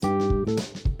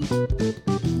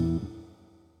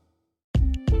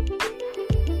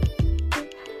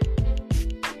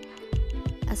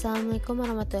Assalamualaikum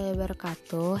warahmatullahi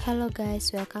wabarakatuh. Hello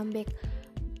guys, welcome back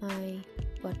my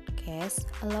podcast.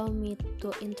 Allow me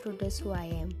to introduce who I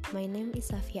am. My name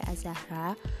is Safia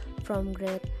Azahra from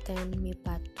grade 10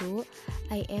 MIPA 2.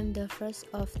 I am the first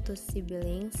of two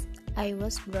siblings. I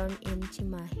was born in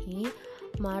Cimahi,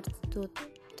 March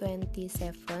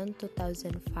 27,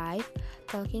 2005.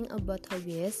 Talking about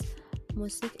hobbies,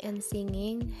 music and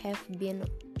singing have been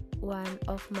one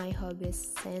of my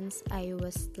hobbies since I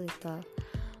was little.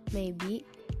 Maybe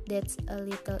that's a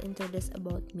little introduction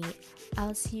about me.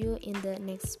 I'll see you in the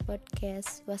next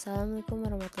podcast. Wassalamualaikum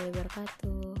warahmatullahi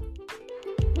wabarakatuh.